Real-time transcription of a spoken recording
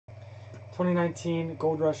2019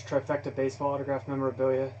 Gold Rush Trifecta Baseball Autograph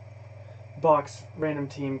Memorabilia. Box, random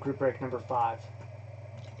team, group break number 5.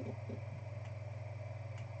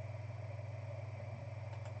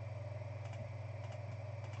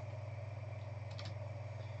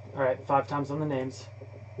 Alright, 5 times on the names.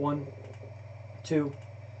 1, 2,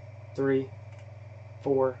 3,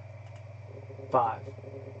 4, 5.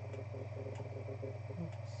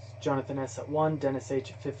 Jonathan S. at 1, Dennis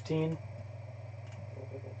H. at 15.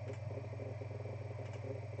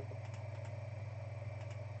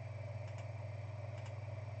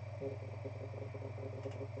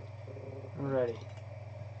 Alrighty.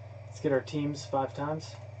 Let's get our teams 5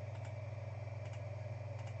 times.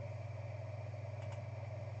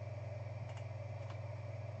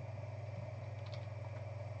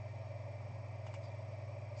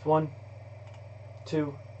 It's 1,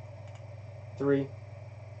 2, 3,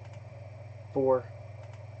 4,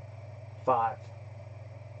 5.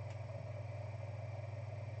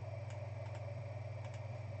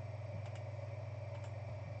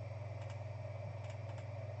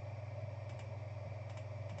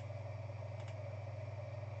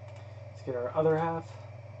 Let's get our other half,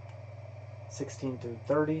 16 through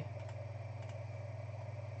 30.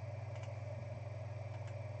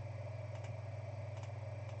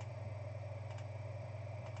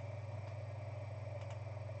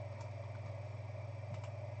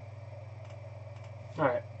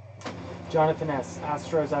 Alright. Jonathan S.,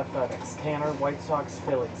 Astros Athletics. Tanner, White Sox,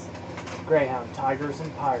 Phillies. Greyhound, Tigers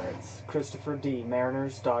and Pirates. Christopher D.,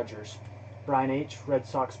 Mariners, Dodgers. Brian H., Red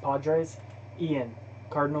Sox, Padres. Ian,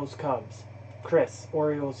 Cardinals, Cubs. Chris,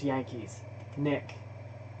 Orioles, Yankees. Nick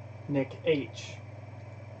H.,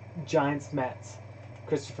 Giants, Mets.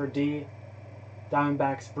 Christopher D.,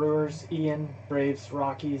 Diamondbacks, Brewers. Ian, Braves,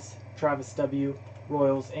 Rockies. Travis W.,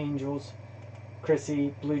 Royals, Angels.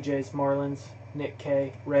 Chrissy, Blue Jays, Marlins. Nick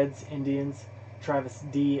K., Reds, Indians. Travis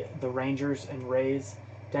D., the Rangers and Rays.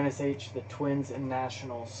 Dennis H., the Twins and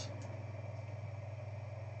Nationals.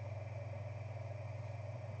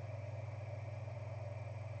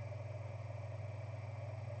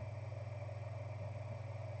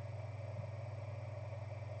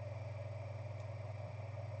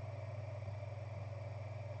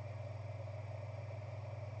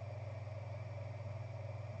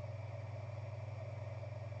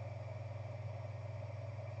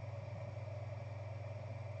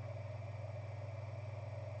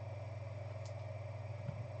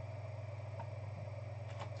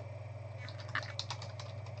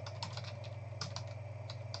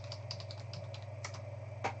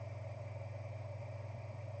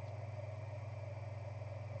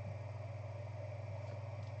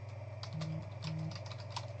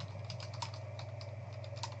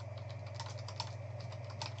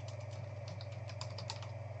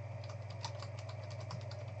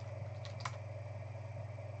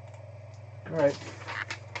 Alright.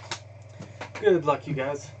 Good luck, you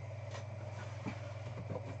guys.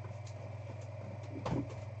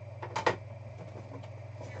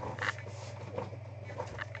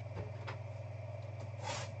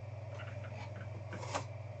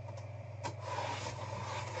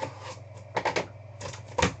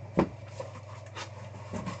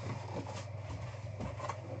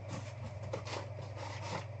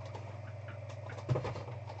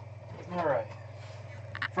 Alright.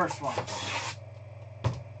 First one.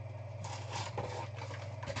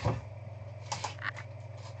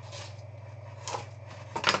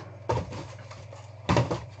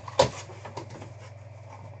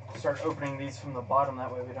 Start opening these from the bottom,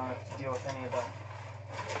 that way we don't have to deal with any of the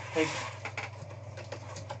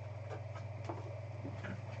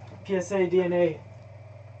PSA DNA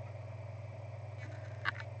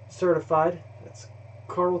certified. That's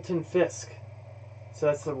Carlton Fisk. So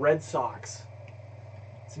that's the Red Sox.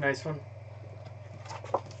 It's a nice one.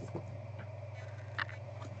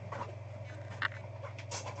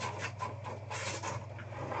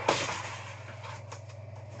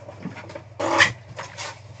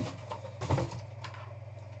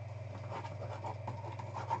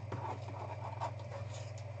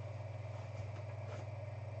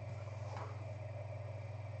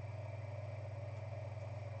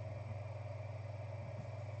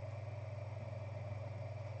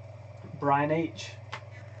 Brian H.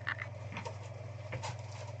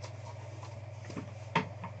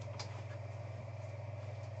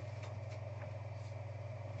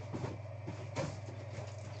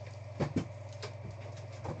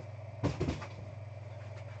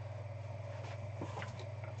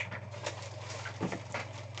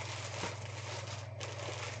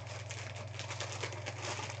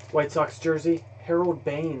 White Sox jersey, Harold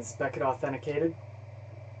Baines, Beckett authenticated.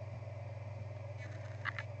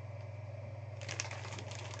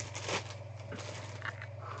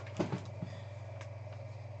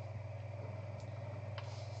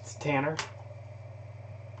 Tanner.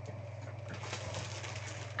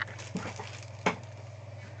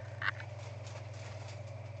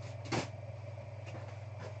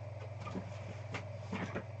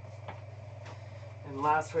 And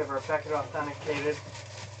last, we have our Beckett Authenticated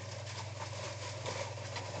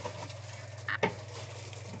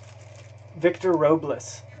Victor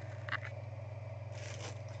Robles.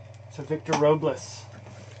 So Victor Robles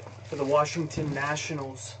for the Washington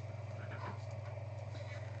Nationals.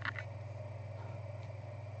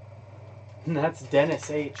 And that's Dennis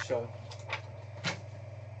H. So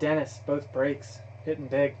Dennis, both breaks, hitting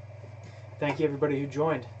big. Thank you everybody who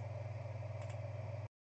joined.